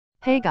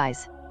Hey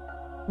guys!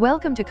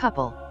 Welcome to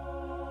Couple.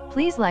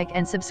 Please like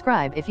and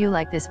subscribe if you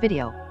like this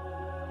video.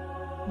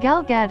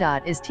 Gal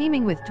Gadot is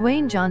teaming with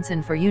Dwayne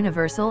Johnson for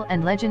Universal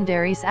and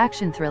legendary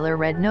action thriller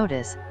Red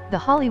Notice, The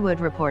Hollywood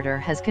Reporter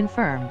has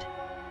confirmed.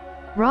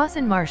 Ross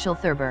and Marshall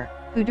Thurber,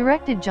 who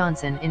directed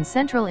Johnson in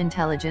Central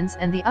Intelligence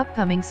and the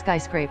upcoming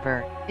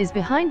Skyscraper, is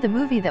behind the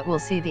movie that will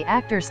see the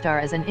actor star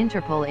as an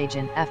Interpol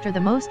agent after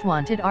the most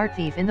wanted art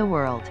thief in the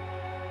world.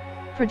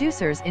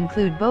 Producers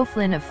include Beau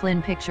Flynn of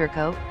Flynn Picture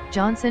Co.,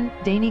 Johnson,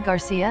 Danny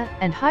Garcia,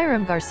 and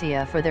Hiram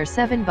Garcia for their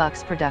 7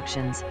 Bucks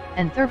Productions,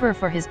 and Thurber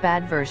for his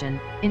Bad Version,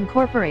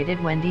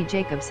 Incorporated. Wendy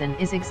Jacobson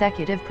is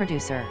executive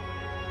producer.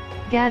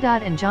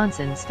 Gadot and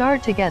Johnson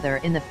starred together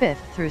in the 5th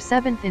through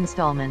 7th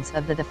installments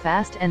of the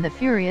Fast and the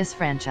Furious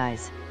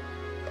franchise.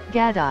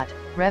 Gadot,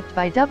 repped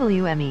by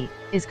WME,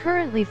 is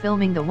currently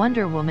filming the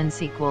Wonder Woman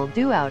sequel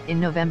due out in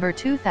November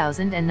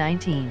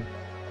 2019.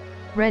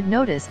 Red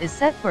Notice is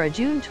set for a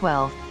June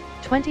 12,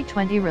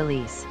 2020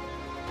 release.